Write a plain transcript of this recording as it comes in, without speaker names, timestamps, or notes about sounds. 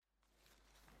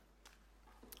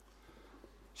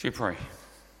Shall we pray?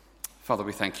 Father,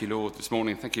 we thank you, Lord, this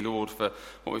morning. Thank you, Lord, for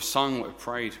what we've sung, what we've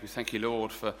prayed. We thank you,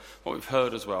 Lord, for what we've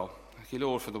heard as well. Thank you,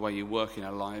 Lord, for the way you work in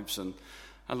our lives. And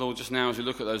Lord, just now as we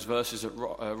look at those verses that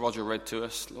Roger read to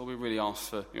us, Lord, we really ask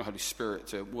for your Holy Spirit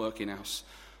to work in us,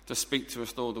 to speak to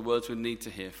us, Lord, the words we need to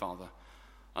hear, Father.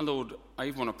 And Lord, I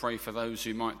even want to pray for those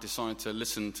who might decide to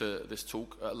listen to this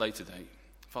talk at a later date.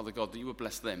 Father God, that you would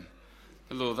bless them.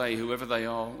 Lord, whoever they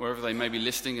are, wherever they may be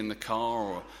listening, in the car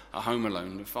or at home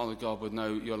alone, that Father God would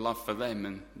know your love for them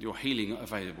and your healing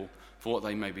available for what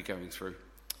they may be going through.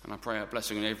 And I pray a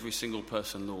blessing on every single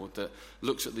person, Lord, that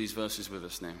looks at these verses with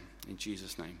us now. In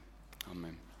Jesus' name,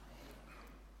 amen.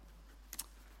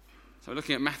 So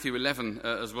looking at Matthew 11,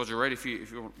 as Roger read, if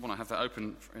you want to have that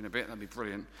open in a bit, that'd be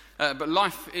brilliant. But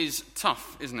life is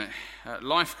tough, isn't it?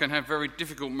 Life can have very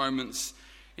difficult moments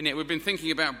in it. We've been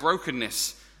thinking about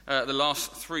brokenness the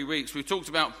last 3 weeks. We talked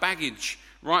about baggage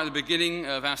right at the beginning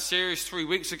of our series 3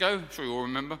 weeks ago. I'm sure you all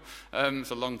remember.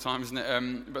 It's a long time, isn't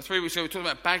it? But 3 weeks ago we talked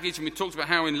about baggage, and we talked about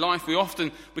how in life we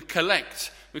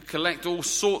collect all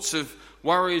sorts of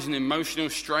worries and emotional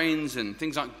strains and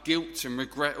things like guilt and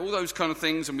regret, all those kind of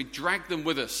things, and we drag them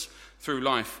with us through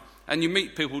life. And you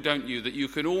meet people, don't you, that you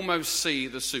can almost see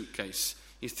the suitcase.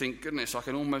 You think, goodness, I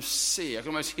can almost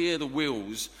hear the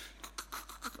wheels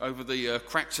over the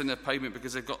cracks in the pavement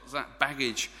because they've got that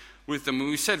baggage with them.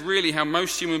 And we said really how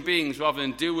most human beings, rather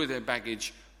than deal with their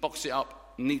baggage, box it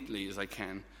up neatly as they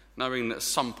can, knowing that at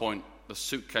some point the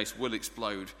suitcase will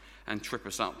explode and trip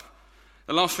us up.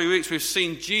 The last 3 weeks we've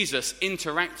seen Jesus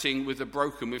interacting with the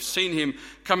broken. We've seen him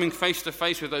coming face to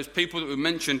face with those people that we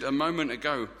mentioned a moment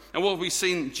ago. And what have we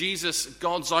seen Jesus,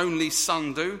 God's only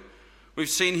Son, do? We've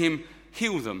seen him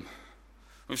heal them.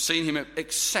 We've seen him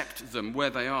accept them where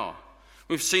they are.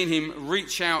 We've seen him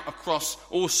reach out across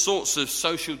all sorts of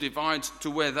social divides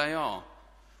to where they are.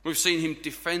 We've seen him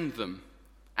defend them.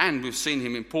 And we've seen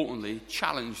him, importantly,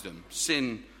 challenge them.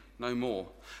 Sin no more.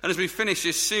 And as we finish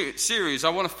this series, I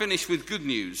want to finish with good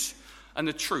news and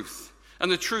the truth.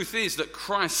 And the truth is that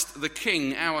Christ, the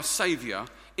King, our Saviour,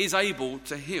 is able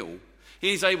to heal.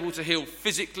 He is able to heal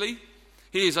physically.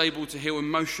 He is able to heal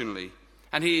emotionally.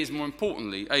 And he is, more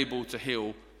importantly, able to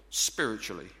heal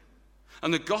spiritually.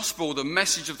 And the gospel, the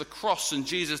message of the cross and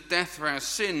Jesus' death for our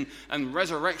sin and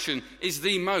resurrection, is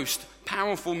the most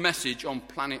powerful message on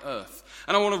planet Earth.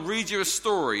 And I want to read you a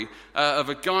story of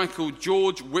a guy called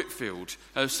George Whitefield.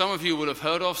 Some of you will have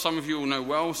heard of, some of you will know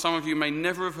well, some of you may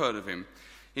never have heard of him.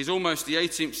 He's almost the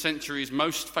 18th century's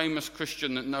most famous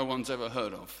Christian that no one's ever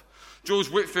heard of.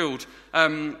 George Whitefield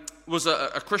was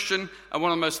a Christian and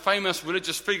one of the most famous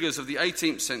religious figures of the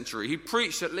 18th century. He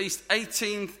preached at least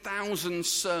 18,000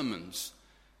 sermons.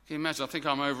 Can you imagine? I think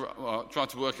I tried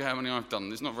to work out how many I've done.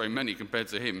 There's not very many compared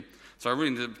to him. So I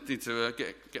really need to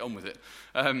get on with it.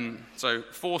 So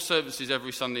 4 services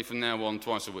every Sunday from now on,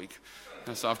 twice a week.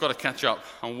 So I've got to catch up.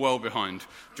 I'm well behind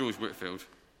George Whitefield.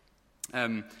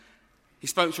 He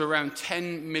spoke to around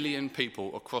 10 million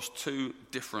people across 2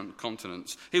 different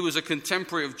continents. He was a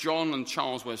contemporary of John and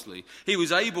Charles Wesley. He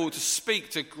was able to speak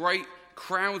to great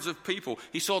crowds of people.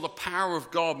 He saw the power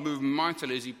of God move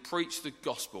mightily as he preached the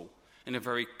gospel in a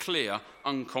very clear,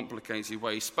 uncomplicated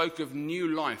way. He spoke of new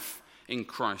life in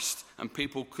Christ, and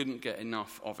people couldn't get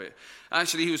enough of it.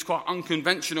 Actually, he was quite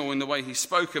unconventional in the way he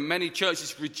spoke, and many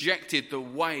churches rejected the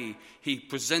way he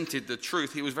presented the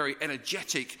truth. He was very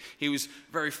energetic. He was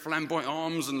very flamboyant,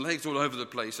 arms and legs all over the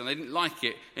place, and they didn't like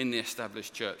it in the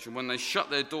established church. And when they shut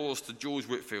their doors to George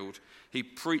Whitefield, he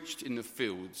preached in the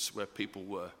fields where people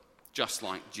were, just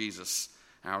like Jesus,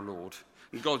 our Lord.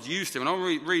 And God used him. And I'll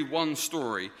read one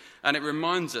story, and it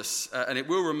reminds us, and it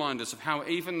will remind us of how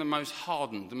even the most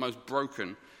hardened, the most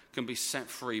broken, can be set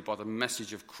free by the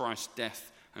message of Christ's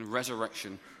death and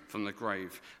resurrection from the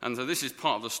grave. And so this is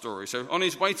part of the story. So on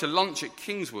his way to lunch at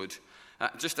Kingswood,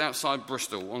 just outside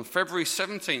Bristol, on February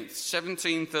 17th,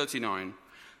 1739,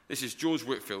 this is George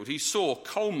Whitefield, he saw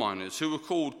coal miners who were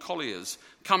called colliers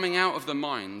coming out of the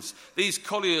mines. These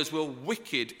colliers were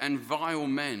wicked and vile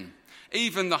men.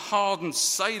 Even the hardened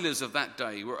sailors of that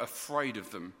day were afraid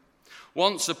of them.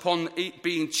 Once, upon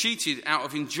being cheated out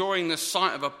of enjoying the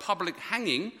sight of a public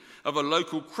hanging of a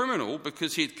local criminal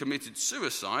because he had committed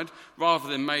suicide, rather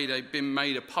than been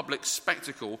made a public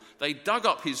spectacle, they dug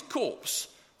up his corpse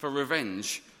for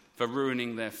revenge for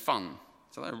ruining their fun.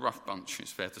 So they're a rough bunch,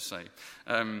 it's fair to say.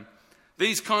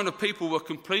 These kind of people were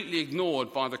completely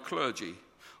ignored by the clergy.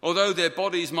 Although their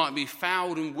bodies might be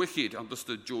foul and wicked,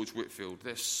 understood George Whitefield,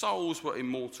 their souls were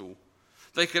immortal.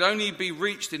 They could only be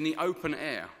reached in the open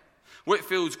air.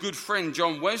 Whitefield's good friend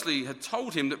John Wesley had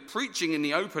told him that preaching in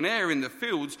the open air in the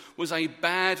fields was a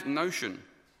bad notion.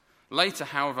 Later,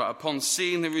 however, upon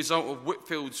seeing the result of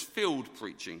Whitfield's field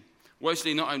preaching,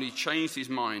 Wesley not only changed his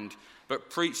mind,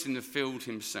 but preached in the field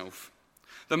himself.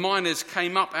 The miners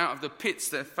came up out of the pits,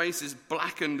 their faces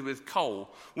blackened with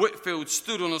coal. Whitfield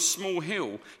stood on a small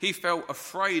hill. He felt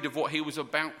afraid of what he was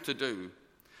about to do.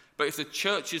 But if the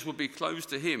churches would be closed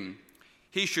to him,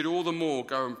 he should all the more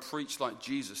go and preach like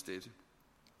Jesus did.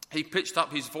 He pitched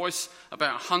up his voice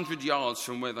about 100 yards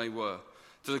from where they were,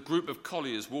 to the group of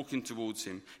colliers walking towards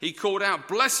him. He called out,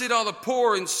 "Blessed are the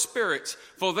poor in spirit,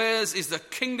 for theirs is the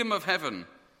kingdom of heaven."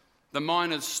 The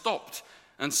miners stopped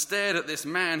and stared at this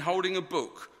man holding a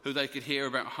book who they could hear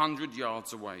about 100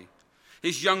 yards away.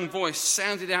 His young voice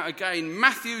sounded out again,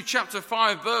 Matthew chapter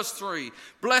 5, verse 3.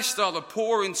 "Blessed are the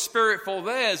poor in spirit, for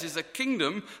theirs is the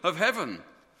kingdom of heaven."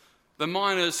 The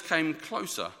miners came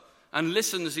closer and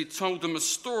listened as he told them a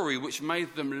story which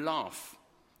made them laugh.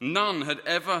 None had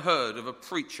ever heard of a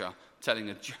preacher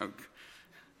telling a joke.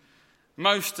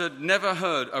 Most had never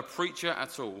heard a preacher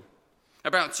at all.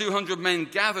 About 200 men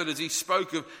gathered as he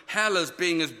spoke of hell as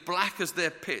being as black as their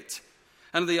pit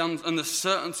and the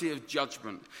certainty of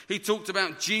judgment. He talked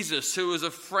about Jesus, who was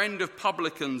a friend of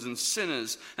publicans and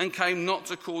sinners and came not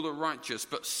to call the righteous,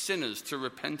 but sinners to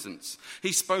repentance.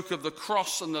 He spoke of the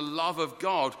cross and the love of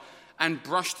God and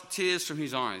brushed tears from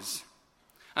his eyes.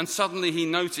 And suddenly he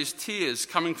noticed tears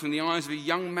coming from the eyes of a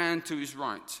young man to his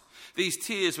right. These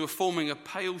tears were forming a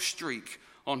pale streak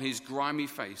on his grimy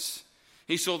face.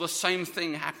 He saw the same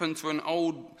thing happen to an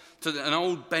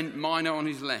old bent miner on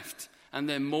his left, and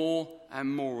there more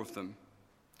and more of them.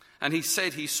 And he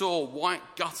said he saw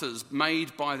white gutters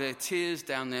made by their tears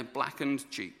down their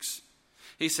blackened cheeks.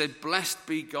 He said, "Blessed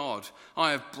be God,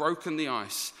 I have broken the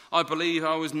ice. I believe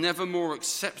I was never more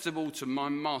acceptable to my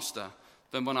master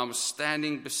than when I was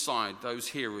standing beside those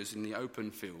hearers in the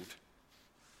open field."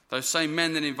 Those same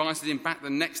men then invited him back the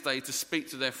next day to speak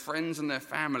to their friends and their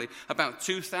family. About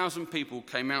 2,000 people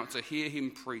came out to hear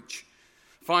him preach.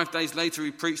 5 days later,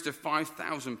 he preached to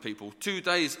 5,000 people. 2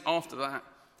 days after that,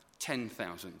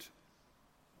 10,000.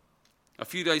 A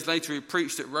few days later, he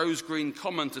preached at Rose Green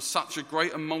Common to such a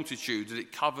great a multitude that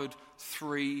it covered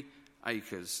 3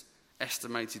 acres,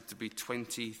 estimated to be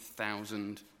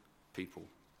 20,000 people.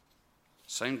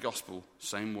 Same gospel,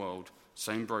 same world,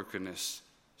 same brokenness,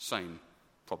 same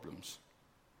problems.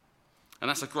 And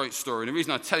that's a great story. And the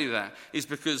reason I tell you that is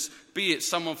because, be it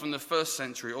someone from the 1st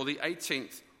century or the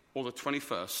 18th or the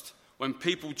 21st, when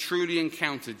people truly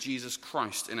encounter Jesus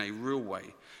Christ in a real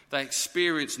way, they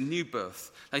experience new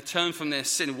birth. They turn from their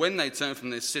sin. When they turn from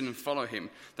their sin and follow him,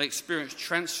 they experience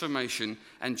transformation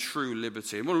and true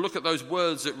liberty. And we'll look at those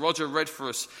words that Roger read for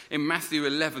us in Matthew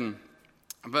 11,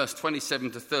 verse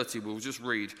 27 to 30, we'll just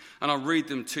read, and I'll read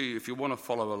them to you if you want to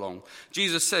follow along.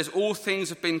 Jesus says, "All things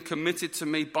have been committed to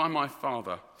me by my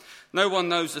Father. No one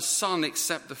knows the Son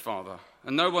except the Father,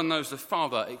 and no one knows the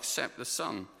Father except the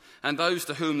Son, and those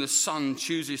to whom the Son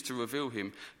chooses to reveal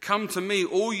him. Come to me,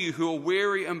 all you who are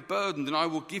weary and burdened, and I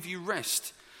will give you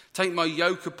rest. Take my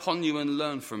yoke upon you and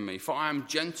learn from me, for I am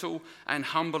gentle and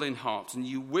humble in heart, and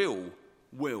you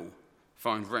will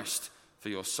find rest for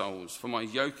your souls. For my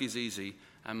yoke is easy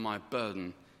and my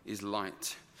burden is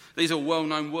light." These are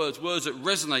well-known words that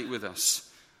resonate with us.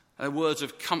 They're words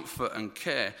of comfort and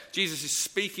care. Jesus is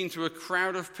speaking to a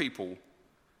crowd of people,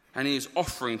 and he is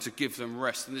offering to give them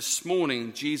rest. And this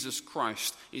morning, Jesus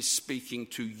Christ is speaking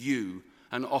to you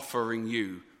and offering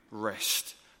you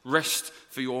rest. Rest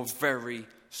for your very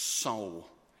soul.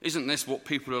 Isn't this what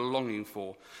people are longing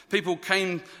for?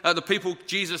 The people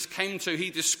Jesus came to,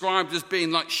 he described as being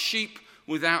like sheep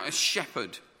without a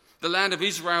shepherd. The land of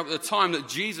Israel at the time that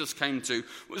Jesus came to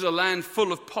was a land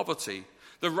full of poverty.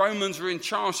 The Romans were in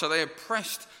charge, so they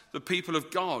oppressed the people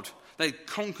of God. They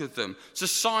conquered them.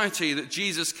 Society that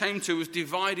Jesus came to was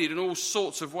divided in all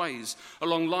sorts of ways,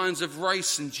 along lines of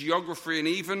race and geography and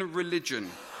even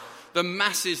religion. The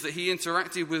masses that he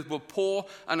interacted with were poor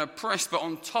and oppressed, but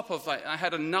on top of that, they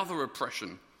had another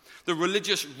oppression. The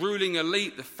religious ruling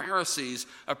elite, the Pharisees,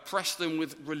 oppressed them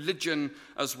with religion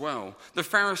as well. The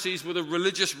Pharisees were the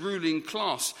religious ruling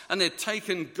class, and they'd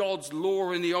taken God's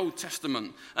law in the Old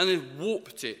Testament and they'd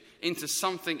warped it into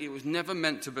something it was never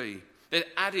meant to be. They'd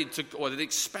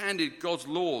expanded God's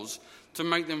laws to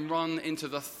make them run into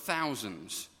the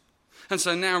thousands. And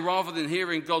so now, rather than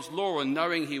hearing God's law and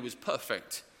knowing he was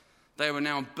perfect, they were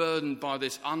now burdened by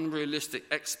this unrealistic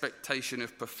expectation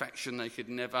of perfection they could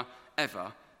never,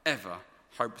 ever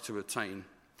hope to attain.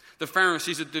 The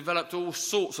Pharisees had developed all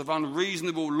sorts of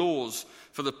unreasonable laws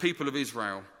for the people of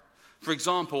Israel. For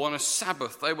example, on a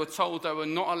Sabbath, they were told they were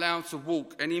not allowed to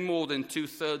walk any more than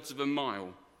 2/3 of a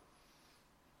mile.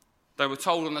 They were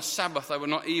told on the Sabbath they were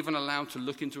not even allowed to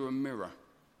look into a mirror.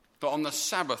 But on the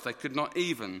Sabbath they could not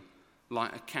even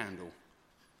light a candle.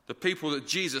 The people that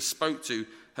Jesus spoke to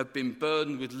had been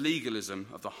burdened with legalism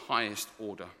of the highest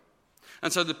order.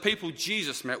 And so the people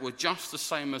Jesus met were just the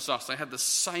same as us. They had the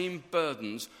same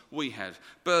burdens we had,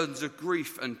 burdens of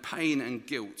grief and pain and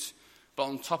guilt. But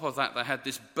on top of that, they had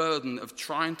this burden of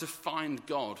trying to find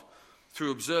God through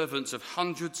observance of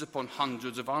hundreds upon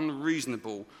hundreds of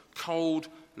unreasonable, cold,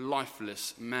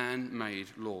 lifeless, man-made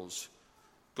laws.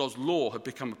 God's law had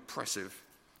become oppressive,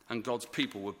 and God's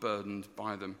people were burdened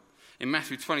by them. In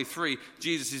Matthew 23,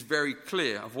 Jesus is very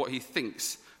clear of what he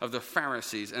thinks of the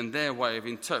Pharisees and their way of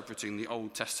interpreting the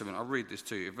Old Testament. I'll read this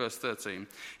to you, verse 13.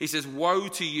 He says, "Woe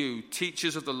to you,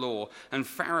 teachers of the law, and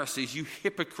Pharisees, you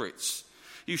hypocrites!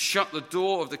 You shut the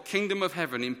door of the kingdom of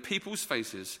heaven in people's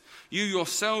faces. You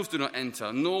yourselves do not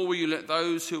enter, nor will you let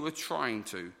those who are trying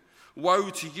to.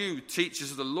 Woe to you,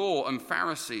 teachers of the law and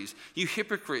Pharisees, you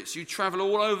hypocrites! You travel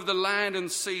all over the land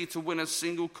and sea to win a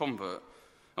single convert.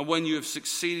 And when you have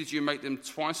succeeded, you make them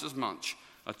twice as much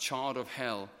a child of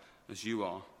hell as you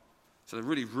are." So they're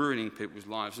really ruining people's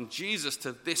lives. And Jesus,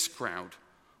 to this crowd,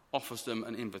 offers them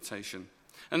an invitation.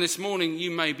 And this morning, you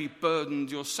may be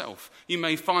burdened yourself. You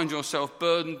may find yourself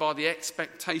burdened by the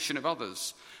expectation of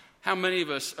others. How many of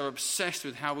us are obsessed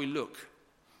with how we look?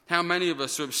 How many of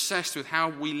us are obsessed with how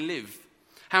we live?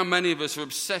 How many of us are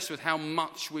obsessed with how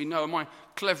much we know? Am I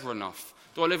clever enough?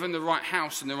 Do I live in the right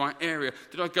house, in the right area?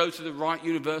 Did I go to the right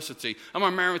university? Am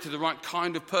I married to the right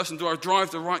kind of person? Do I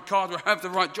drive the right car? Do I have the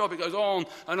right job? It goes on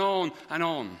and on and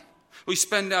on. We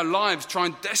spend our lives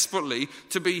trying desperately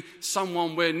to be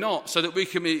someone we're not so that we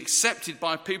can be accepted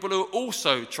by people who are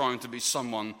also trying to be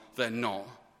someone they're not.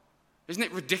 Isn't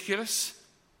it ridiculous?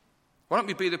 Why don't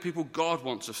we be the people God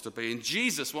wants us to be? And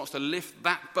Jesus wants to lift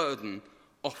that burden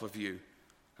off of you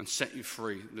and set you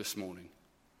free this morning.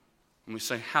 And we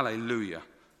say hallelujah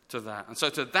to that. And so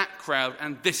to that crowd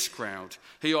and this crowd,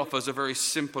 he offers a very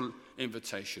simple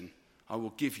invitation. I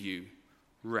will give you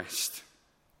rest.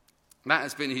 That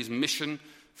has been his mission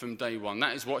from day one.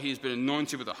 That is what he has been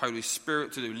anointed with the Holy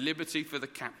Spirit to do. Liberty for the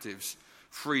captives,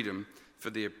 freedom for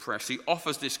the oppressed. He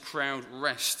offers this crowd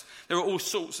rest. There are all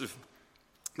sorts of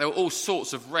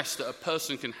rest that a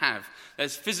person can have.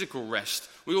 There's physical rest.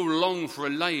 We all long for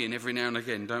a lay-in every now and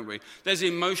again, don't we? There's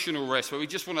emotional rest where we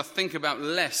just want to think about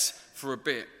less for a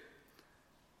bit.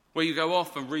 Where you go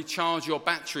off and recharge your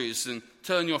batteries and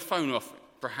turn your phone off,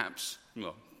 perhaps.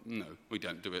 Well, no, we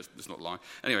don't do it. It's not lying.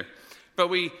 Anyway, but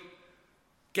we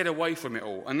get away from it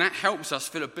all. And that helps us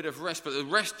feel a bit of rest. But the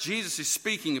rest Jesus is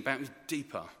speaking about is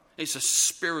deeper. It's a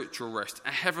spiritual rest,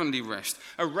 a heavenly rest,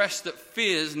 a rest that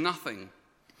fears nothing.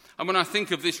 And when I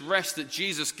think of this rest that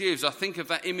Jesus gives, I think of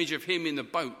that image of him in the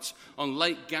boat on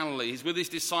Lake Galilee. He's with his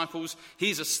disciples.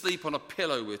 He's asleep on a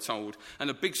pillow, we're told.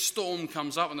 And a big storm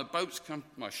comes up and the boats come,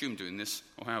 I assume doing this,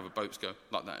 or however boats go.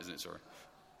 Like that, isn't it? Sorry.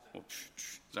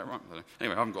 Is that right?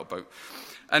 Anyway, I haven't got a boat.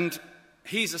 And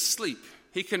he's asleep.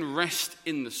 He can rest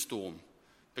in the storm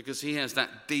because he has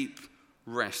that deep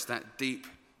rest, that deep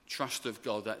trust of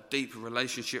God, that deep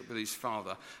relationship with his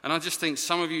Father. And I just think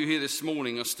some of you here this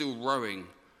morning are still rowing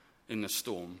in the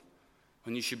storm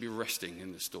when you should be resting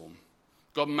in the storm.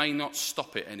 God may not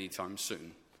stop it anytime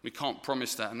soon. We can't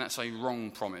promise that, and that's a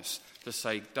wrong promise to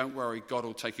say, don't worry, God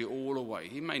will take it all away.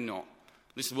 He may not.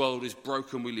 This world is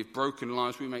broken. We live broken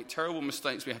lives. We make terrible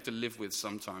mistakes we have to live with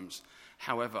sometimes.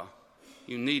 However,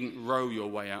 you needn't row your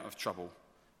way out of trouble.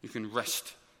 You can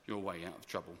rest your way out of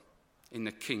trouble in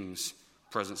the King's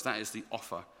presence. That is the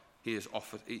offer he has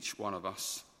offered each one of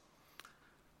us.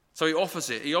 So he offers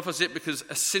it. He offers it because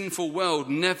a sinful world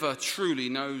never truly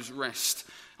knows rest.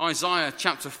 Isaiah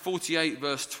chapter 48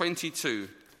 verse 22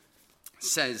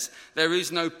 says, "There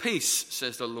is no peace,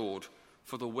 says the Lord,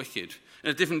 for the wicked." In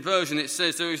a different version it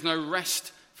says, "There is no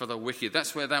rest for the wicked."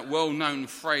 That's where that well-known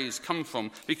phrase comes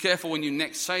from. Be careful when you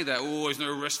next say that. "Oh, there's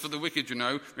no rest for the wicked, you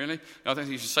know." Really? I don't think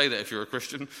you should say that if you're a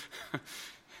Christian.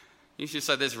 You should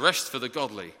say there's rest for the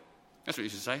godly. That's what you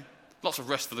should say. Lots of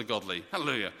rest for the godly.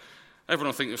 Hallelujah. Everyone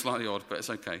will think you're slightly odd, but it's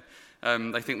okay.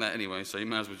 They think that anyway, so you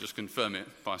may as well just confirm it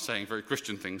by saying very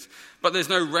Christian things. But there's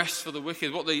no rest for the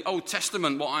wicked. What the Old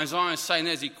Testament, what Isaiah is saying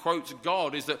as he quotes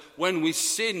God, is that when we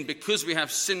sin, because we have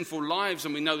sinful lives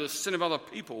and we know the sin of other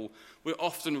people, we're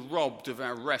often robbed of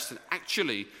our rest. And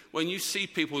actually, when you see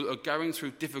people that are going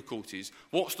through difficulties,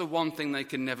 what's the one thing they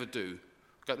can never do?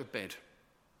 Go to bed.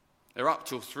 They're up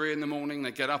till 3 a.m,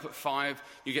 they get up at 5.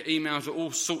 You get emails at all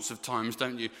sorts of times,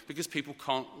 don't you? Because people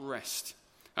can't rest.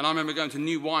 And I remember going to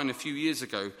New Wine a few years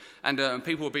ago, and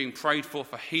people were being prayed for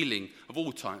healing of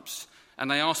all types.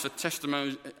 And they asked for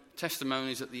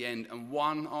testimonies at the end, and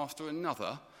one after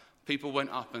another, people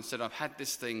went up and said, I've had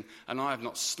this thing and I have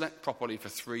not slept properly for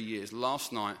 3 years.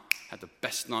 Last night, had the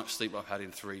best night's sleep I've had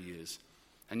in 3 years.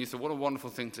 And you thought, what a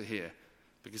wonderful thing to hear.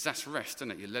 Because that's rest,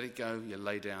 isn't it? You let it go, you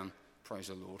lay down, praise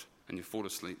the Lord, and you fall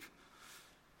asleep.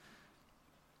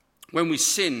 When we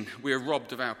sin, we are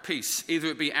robbed of our peace. Either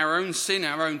it be our own sin,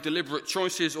 our own deliberate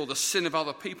choices, or the sin of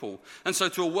other people. And so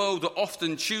to a world that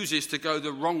often chooses to go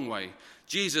the wrong way,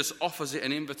 Jesus offers it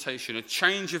an invitation, a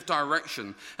change of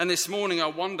direction. And this morning I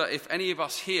wonder if any of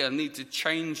us here need to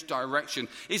change direction.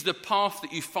 Is the path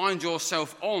that you find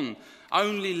yourself on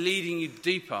only leading you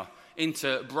deeper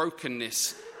into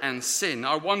brokenness and sin?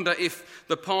 I wonder if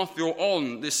the path you're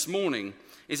on this morning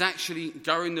is actually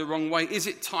going the wrong way. Is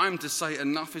it time to say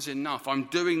enough is enough? I'm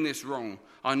doing this wrong.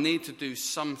 I need to do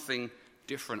something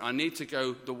different. I need to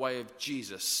go the way of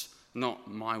Jesus, not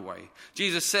my way.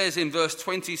 Jesus says in verse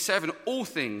 27, all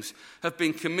things have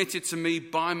been committed to me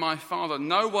by my Father.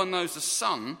 No one knows the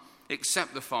Son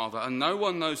except the Father, and no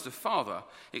one knows the Father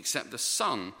except the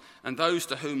Son, and those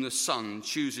to whom the Son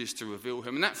chooses to reveal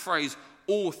him. And that phrase,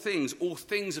 all things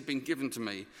have been given to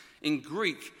me, in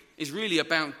Greek is really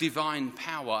about divine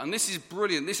power. And this is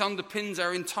brilliant. This underpins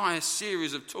our entire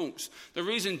series of talks. The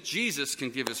reason Jesus can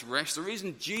give us rest, the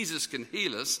reason Jesus can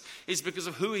heal us, is because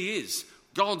of who he is,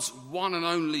 God's one and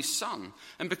only Son.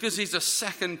 And because he's the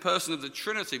second person of the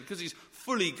Trinity, because he's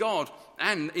fully God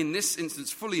and, in this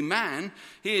instance, fully man,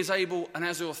 he is able and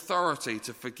has the authority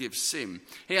to forgive sin.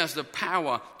 He has the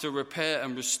power to repair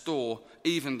and restore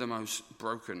even the most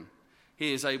broken.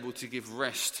 He is able to give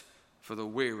rest for the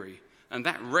weary. And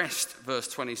that rest, verse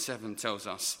 27 tells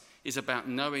us, is about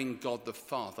knowing God the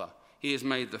Father. He has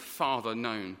made the Father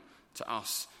known to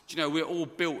us. Do you know, we're all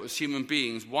built as human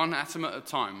beings, one atom at a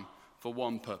time, for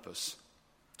one purpose: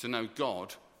 to know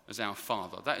God as our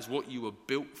Father. That is what you were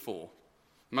built for.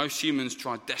 Most humans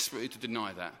try desperately to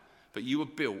deny that, but you were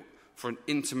built for an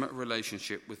intimate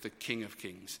relationship with the King of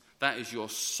Kings. That is your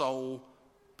sole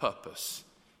purpose.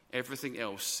 Everything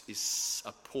else is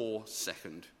a poor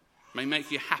second. It may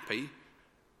make you happy,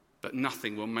 but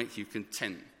nothing will make you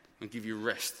content and give you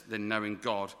rest than knowing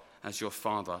God as your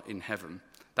Father in heaven.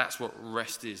 That's what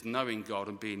rest is, knowing God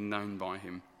and being known by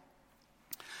him.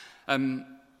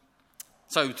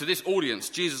 So to this audience,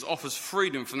 Jesus offers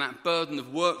freedom from that burden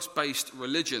of works-based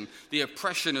religion, the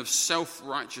oppression of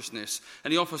self-righteousness,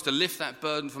 and he offers to lift that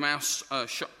burden from our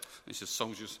this is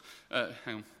soldiers.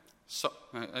 Hang on.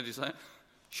 How do you say it?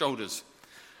 Shoulders.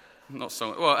 Not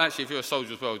so. Well, actually, if you're a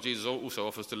soldier as well, Jesus also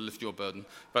offers to lift your burden.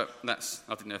 But I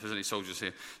didn't know if there's any soldiers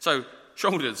here. So,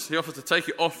 shoulders. He offers to take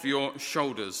it off your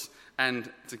shoulders and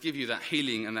to give you that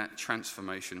healing and that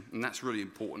transformation. And that's really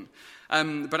important.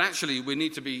 But actually, we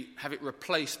need to have it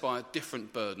replaced by a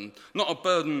different burden. Not a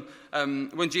burden.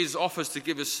 When Jesus offers to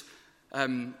give us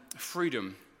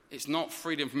freedom, it's not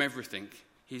freedom from everything.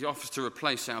 He offers to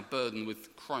replace our burden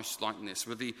with Christ-likeness,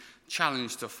 with the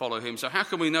challenge to follow him. So how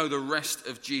can we know the rest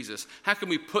of Jesus? How can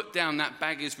we put down that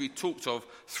baggage we talked of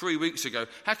 3 weeks ago?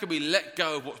 How can we let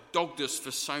go of what dogged us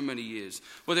for so many years?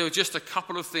 Well, there are just a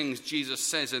couple of things Jesus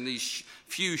says in these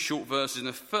few short verses. And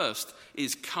the first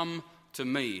is, come to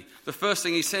me. The first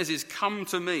thing he says is, come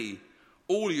to me,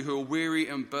 all you who are weary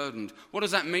and burdened. What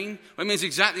does that mean? Well, it means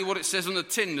exactly what it says on the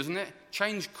tin, doesn't it?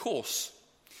 Change course.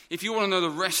 If you want to know the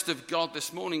rest of God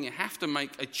this morning, you have to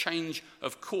make a change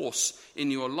of course in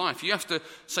your life. You have to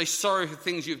say sorry for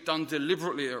things you've done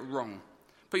deliberately wrong.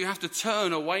 But you have to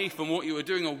turn away from what you were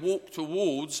doing and walk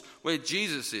towards where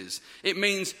Jesus is. It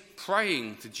means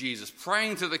praying to Jesus,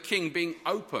 praying to the King, being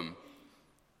open.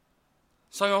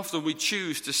 So often we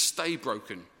choose to stay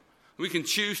broken. We can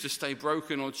choose to stay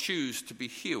broken or choose to be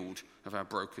healed of our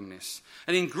brokenness.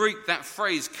 And in Greek, that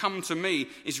phrase, come to me,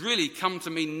 is really come to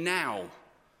me now.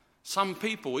 Some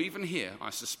people, even here,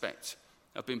 I suspect,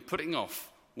 have been putting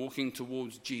off walking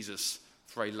towards Jesus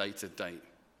for a later date.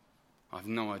 I have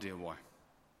no idea why.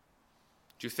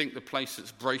 Do you think the place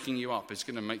that's breaking you up is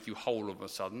going to make you whole all of a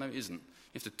sudden? No, it isn't. You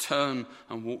have to turn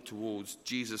and walk towards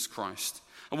Jesus Christ.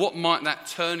 And what might that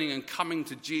turning and coming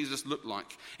to Jesus look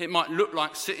like? It might look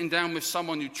like sitting down with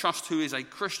someone you trust who is a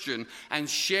Christian and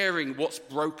sharing what's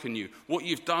broken you, what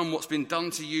you've done, what's been done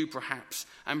to you perhaps,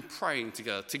 and praying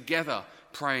together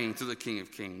praying to the King of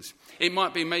Kings. It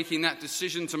might be making that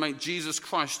decision to make Jesus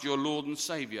Christ your Lord and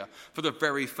Saviour for the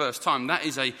very first time. That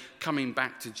is a coming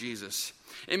back to Jesus.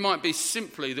 It might be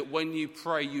simply that when you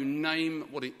pray, you name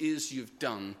what it is you've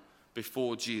done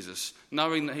before Jesus,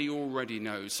 knowing that he already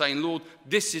knows, saying, Lord,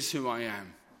 this is who I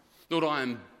am. Lord, I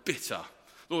am bitter.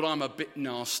 Lord, I'm a bit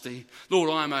nasty. Lord,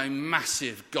 I'm a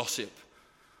massive gossip.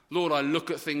 Lord, I look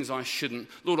at things I shouldn't.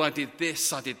 Lord, I did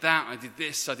this, I did that, I did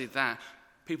this, I did that.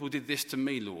 People did this to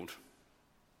me, Lord.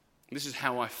 This is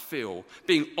how I feel.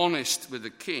 Being honest with the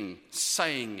King,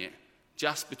 saying it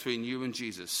just between you and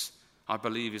Jesus, I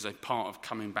believe is a part of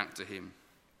coming back to him.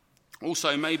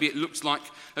 Also, maybe it looks like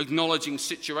acknowledging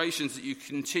situations that you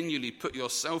continually put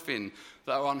yourself in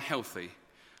that are unhealthy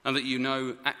and that you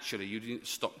know actually you didn't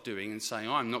stop doing, and saying,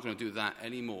 I'm not going to do that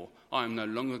anymore. I am no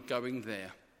longer going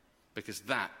there because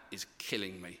that is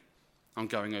killing me. I'm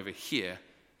going over here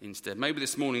instead. Maybe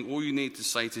this morning all you need to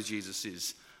say to Jesus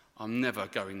is, I'm never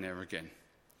going there again.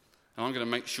 And I'm going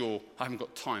to make sure I haven't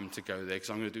got time to go there because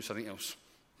I'm going to do something else.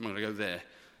 I'm going to go there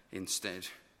instead.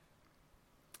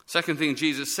 Second thing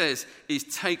Jesus says is,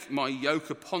 take my yoke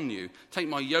upon you. Take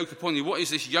my yoke upon you. What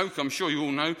is this yoke? I'm sure you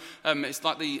all know. It's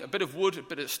like a bit of wood, a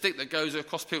bit of stick that goes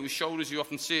across people's shoulders. You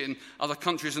often see it in other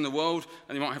countries in the world.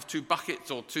 And you might have 2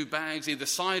 buckets or 2 bags either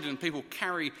side. And people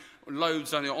carry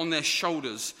loads on their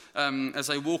shoulders as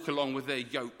they walk along with their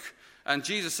yoke. And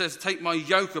Jesus says, take my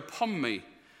yoke upon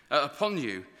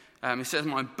you. He says,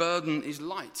 my burden is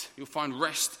light. You'll find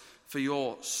rest for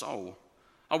your soul.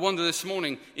 I wonder this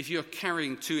morning if you're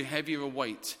carrying too heavy a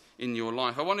weight in your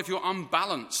life. I wonder if you're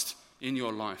unbalanced in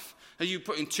your life. Are you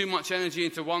putting too much energy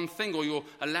into one thing, or you're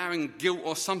allowing guilt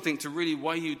or something to really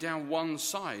weigh you down one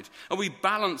side? Are we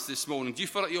balanced this morning? Do you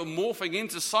feel like you're morphing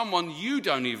into someone you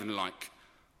don't even like,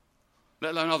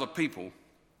 let alone other people?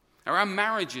 Are our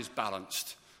marriages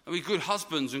balanced? Are we good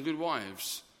husbands and good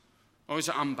wives? Or is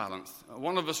it unbalanced?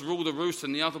 One of us rule the roost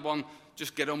and the other one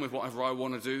just get on with whatever I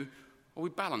want to do. Are we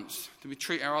balanced? Do we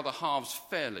treat our other halves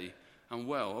fairly and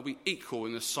well? Are we equal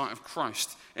in the sight of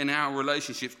Christ in our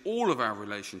relationships, all of our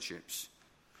relationships?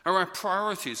 Are our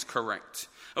priorities correct?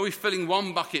 Are we filling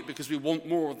one bucket because we want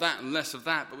more of that and less of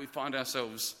that, but we find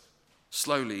ourselves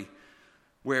slowly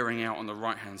wearing out on the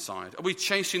right-hand side? Are we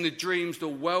chasing the dreams the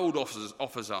world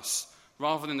offers us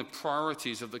rather than the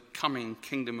priorities of the coming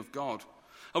kingdom of God?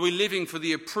 Are we living for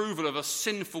the approval of a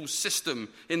sinful system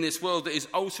in this world that is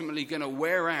ultimately going to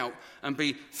wear out and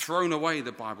be thrown away,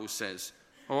 the Bible says?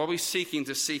 Or are we seeking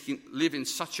to live in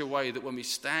such a way that when we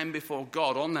stand before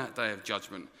God on that day of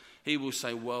judgment, he will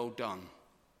say, well done,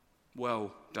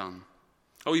 well done?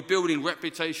 Are we building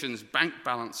reputations, bank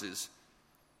balances?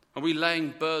 Are we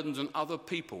laying burdens on other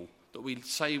people that we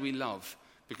say we love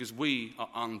because we are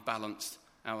unbalanced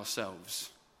ourselves?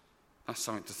 That's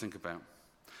something to think about.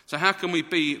 So how can we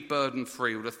be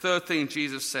burden-free? Well, the third thing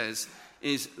Jesus says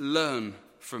is learn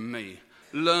from me.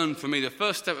 Learn from me. The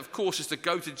first step, of course, is to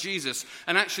go to Jesus.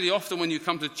 And actually, often when you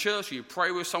come to church or you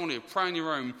pray with someone or you pray on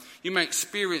your own, you may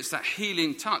experience that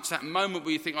healing touch, that moment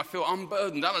where you think, I feel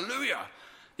unburdened. Hallelujah.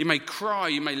 You may cry,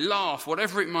 you may laugh,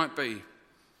 whatever it might be.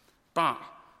 But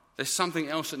there's something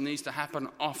else that needs to happen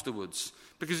afterwards,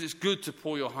 because it's good to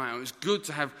pour your heart out. It's good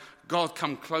to have God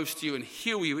come close to you and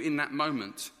heal you in that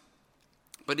moment.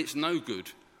 But it's no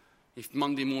good if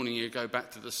Monday morning you go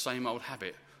back to the same old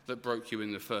habit that broke you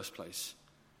in the first place.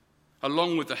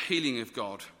 Along with the healing of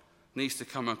God needs to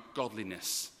come a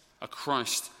godliness, a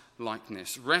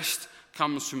Christ-likeness. Rest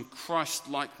comes from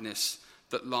Christ-likeness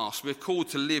that lasts. We're called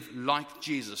to live like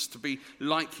Jesus, to be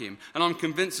like him. And I'm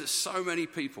convinced that so many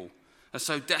people are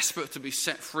so desperate to be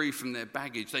set free from their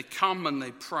baggage. They come and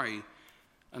they pray,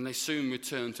 and they soon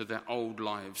return to their old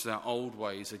lives, their old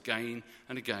ways, again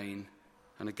and again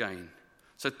and again.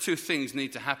 So 2 things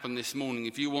need to happen this morning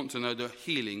if you want to know the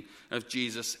healing of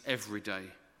Jesus every day.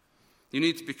 You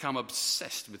need to become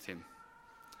obsessed with him,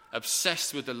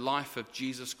 obsessed with the life of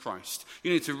Jesus Christ.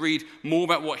 You need to read more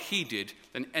about what he did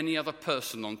than any other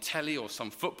person on telly or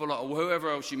some footballer or whoever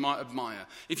else you might admire.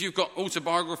 If you've got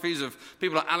autobiographies of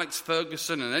people like Alex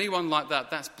Ferguson and anyone like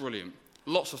that, that's brilliant.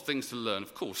 Lots of things to learn,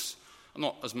 of course.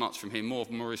 Not as much from him, more of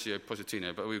Mauricio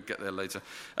Pochettino, but we'll get there later.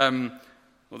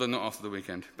 Although not after the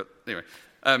weekend, but anyway.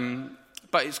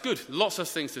 But it's good, lots of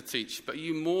things to teach. But are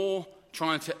you more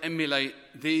trying to emulate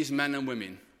these men and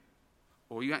women?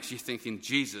 Or are you actually thinking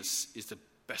Jesus is the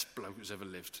best bloke who's ever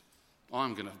lived?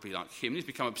 I'm going to be like him. You need to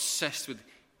become obsessed with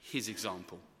his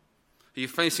example. Are you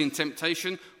facing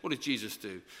temptation? What did Jesus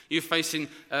do? Are you facing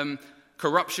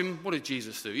corruption? What did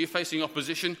Jesus do? Are you facing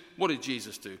opposition? What did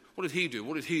Jesus do? What did he do?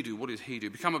 What did he do? What did he do?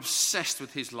 Become obsessed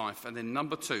with his life. And then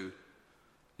number 2,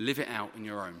 live it out in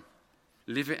your own.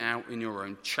 Live it out in your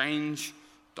own. Change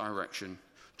direction.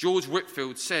 George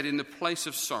Whitefield said, in the place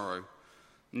of sorrow,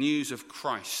 news of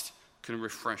Christ can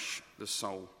refresh the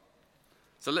soul.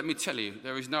 So let me tell you,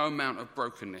 there is no amount of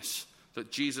brokenness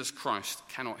that Jesus Christ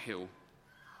cannot heal.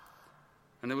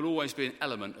 And there will always be an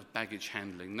element of baggage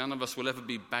handling. None of us will ever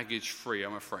be baggage free,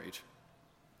 I'm afraid.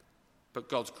 But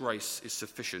God's grace is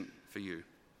sufficient for you.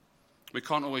 We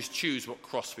can't always choose what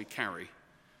cross we carry,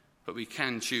 but we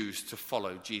can choose to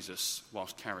follow Jesus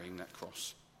whilst carrying that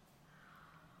cross.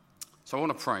 So I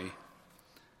want to pray.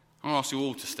 I want to ask you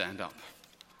all to stand up,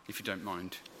 if you don't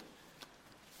mind.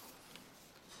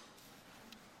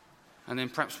 And then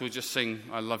perhaps we'll just sing,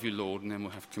 I Love You, Lord, and then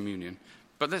we'll have communion.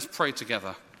 But let's pray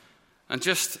together. And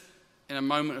just in a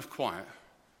moment of quiet,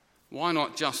 why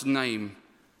not just name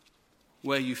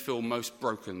where you feel most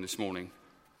broken this morning?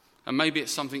 And maybe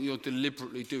it's something you're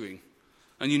deliberately doing,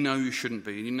 and you know you shouldn't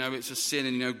be, and you know it's a sin,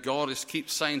 and you know God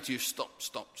keeps saying to you, stop,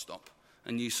 stop, stop.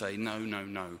 And you say, no, no,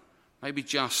 no. Maybe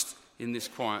just in this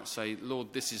quiet say,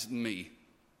 Lord, this is me.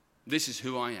 This is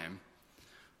who I am.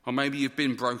 Or maybe you've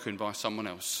been broken by someone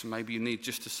else. Maybe you need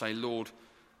just to say, Lord,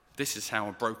 this is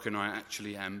how broken I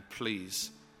actually am.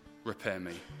 Please repair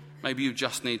me. Maybe you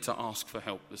just need to ask for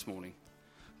help this morning.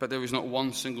 But there is not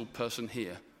one single person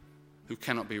here who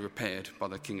cannot be repaired by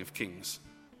the King of Kings.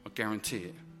 I guarantee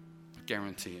it. I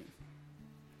guarantee it.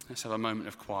 Let's have a moment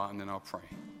of quiet and then I'll pray.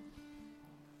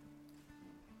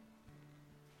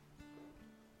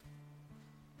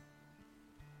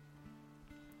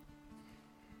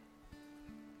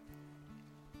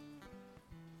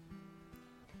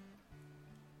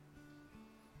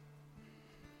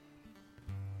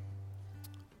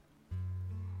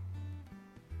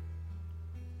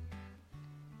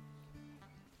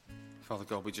 Father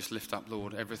God, we just lift up,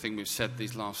 Lord, everything we've said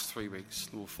these last 3 weeks,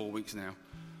 or 4 weeks now.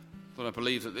 Lord, I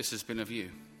believe that this has been of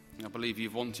you. I believe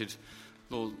you've wanted,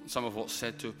 Lord, some of what's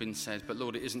said to have been said. But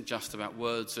Lord, it isn't just about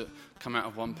words that come out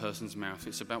of one person's mouth.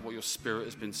 It's about what your Spirit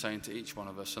has been saying to each one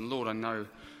of us. And Lord, I know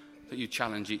that you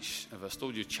challenge each of us.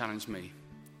 Lord, you challenge me.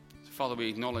 So Father, we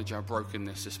acknowledge our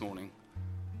brokenness this morning.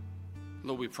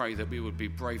 Lord, we pray that we would be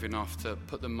brave enough to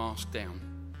put the mask down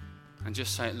and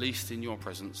just say, at least in your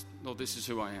presence, Lord, this is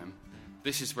who I am.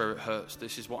 This is where it hurts.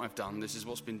 This is what I've done. This is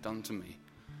what's been done to me.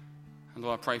 And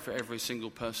Lord, I pray for every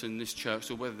single person in this church,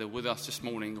 or whether they're with us this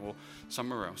morning or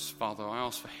somewhere else. Father, I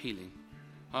ask for healing.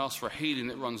 I ask for a healing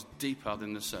that runs deeper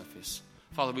than the surface.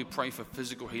 Father, we pray for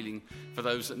physical healing for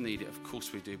those that need it. Of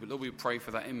course we do. But Lord, we pray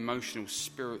for that emotional,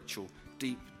 spiritual,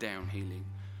 deep down healing.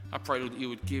 I pray, Lord, that you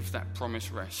would give that promised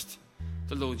rest.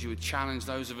 That, Lord, you would challenge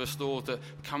those of us, Lord, that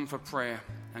come for prayer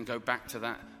and go back to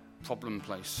that problem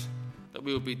place. That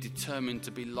we will be determined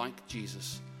to be like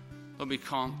Jesus. Lord, we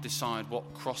can't decide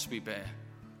what cross we bear,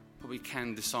 but we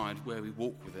can decide where we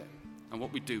walk with it and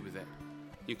what we do with it.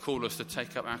 You call us to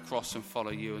take up our cross and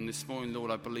follow you. And this morning, Lord,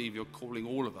 I believe you're calling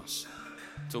all of us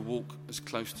to walk as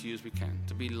close to you as we can,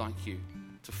 to be like you,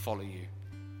 to follow you,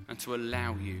 and to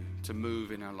allow you to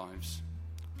move in our lives.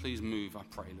 Please move, I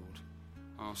pray, Lord.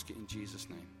 I ask it in Jesus'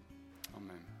 name.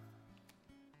 Amen.